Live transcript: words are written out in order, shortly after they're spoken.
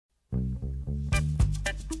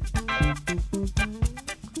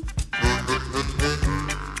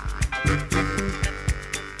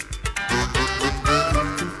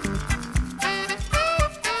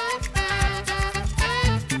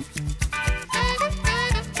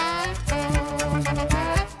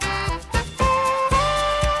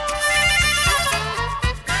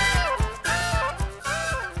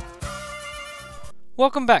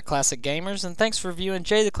Welcome back, Classic Gamers, and thanks for viewing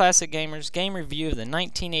Jay the Classic Gamer's game review of the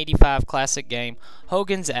 1985 classic game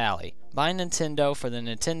Hogan's Alley by Nintendo for the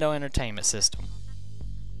Nintendo Entertainment System.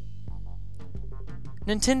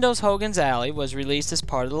 Nintendo's Hogan's Alley was released as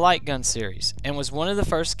part of the Light Gun series and was one of the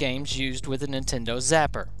first games used with the Nintendo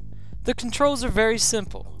Zapper. The controls are very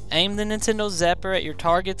simple. Aim the Nintendo Zapper at your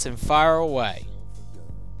targets and fire away.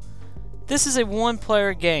 This is a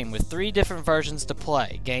one-player game with 3 different versions to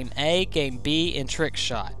play: Game A, Game B, and Trick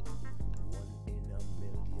Shot.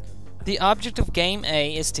 The object of Game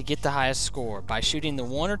A is to get the highest score by shooting the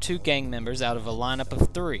 1 or 2 gang members out of a lineup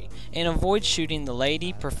of 3, and avoid shooting the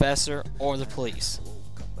lady, professor, or the police.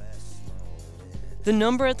 The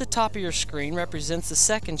number at the top of your screen represents the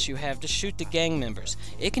seconds you have to shoot the gang members.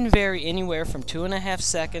 It can vary anywhere from 2.5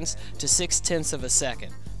 seconds to 0.6 of a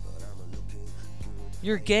second.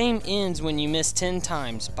 Your game ends when you miss 10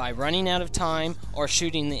 times by running out of time or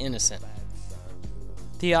shooting the innocent.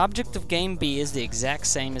 The object of Game B is the exact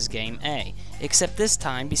same as Game A, except this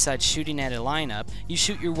time, besides shooting at a lineup, you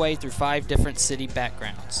shoot your way through 5 different city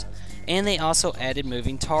backgrounds. And they also added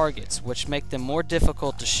moving targets, which make them more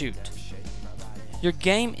difficult to shoot. Your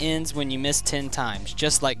game ends when you miss 10 times,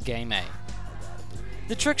 just like Game A.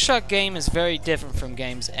 The Trick Shot game is very different from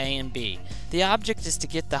Games A and B. The object is to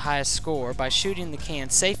get the highest score by shooting the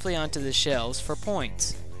cans safely onto the shelves for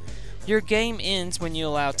points. Your game ends when you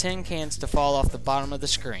allow 10 cans to fall off the bottom of the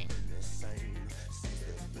screen.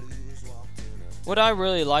 What I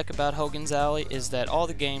really like about Hogan's Alley is that all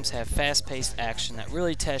the games have fast-paced action that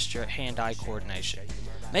really tests your hand-eye coordination,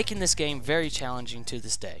 making this game very challenging to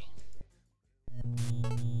this day.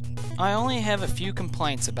 I only have a few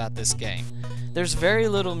complaints about this game. There's very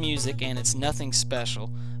little music and it's nothing special,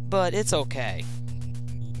 but it's okay.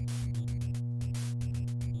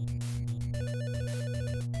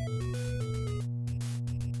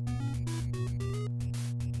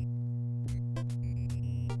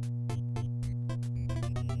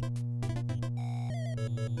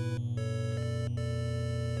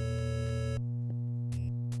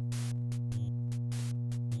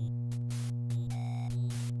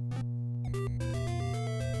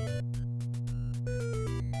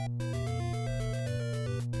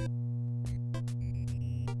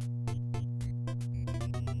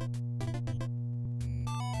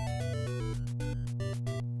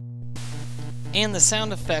 And the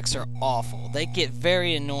sound effects are awful. They get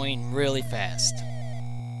very annoying really fast.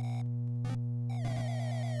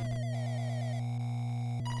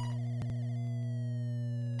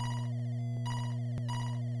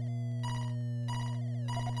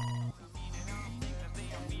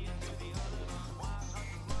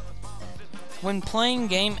 When playing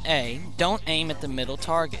Game A, don't aim at the middle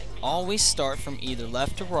target. Always start from either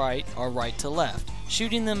left to right or right to left,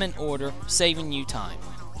 shooting them in order, saving you time.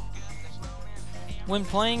 When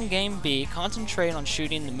playing Game B, concentrate on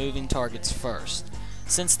shooting the moving targets first,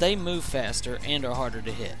 since they move faster and are harder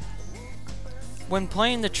to hit. When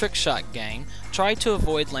playing the Trick Shot game, try to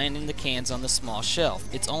avoid landing the cans on the small shelf.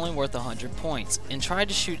 It's only worth 100 points, and try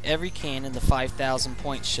to shoot every can in the 5,000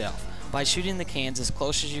 point shelf by shooting the cans as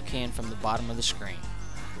close as you can from the bottom of the screen.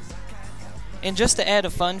 And just to add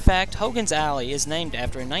a fun fact, Hogan's Alley is named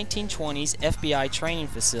after a 1920s FBI training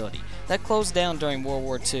facility that closed down during World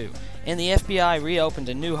War II, and the FBI reopened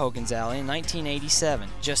a new Hogan's Alley in 1987,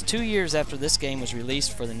 just 2 years after this game was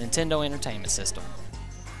released for the Nintendo Entertainment System.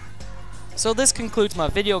 So this concludes my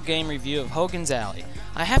video game review of Hogan's Alley.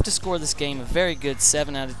 I have to score this game a very good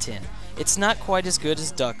 7 out of 10. It's not quite as good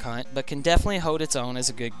as Duck Hunt, but can definitely hold its own as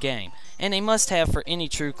a good game, and a must-have for any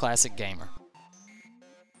true classic gamer.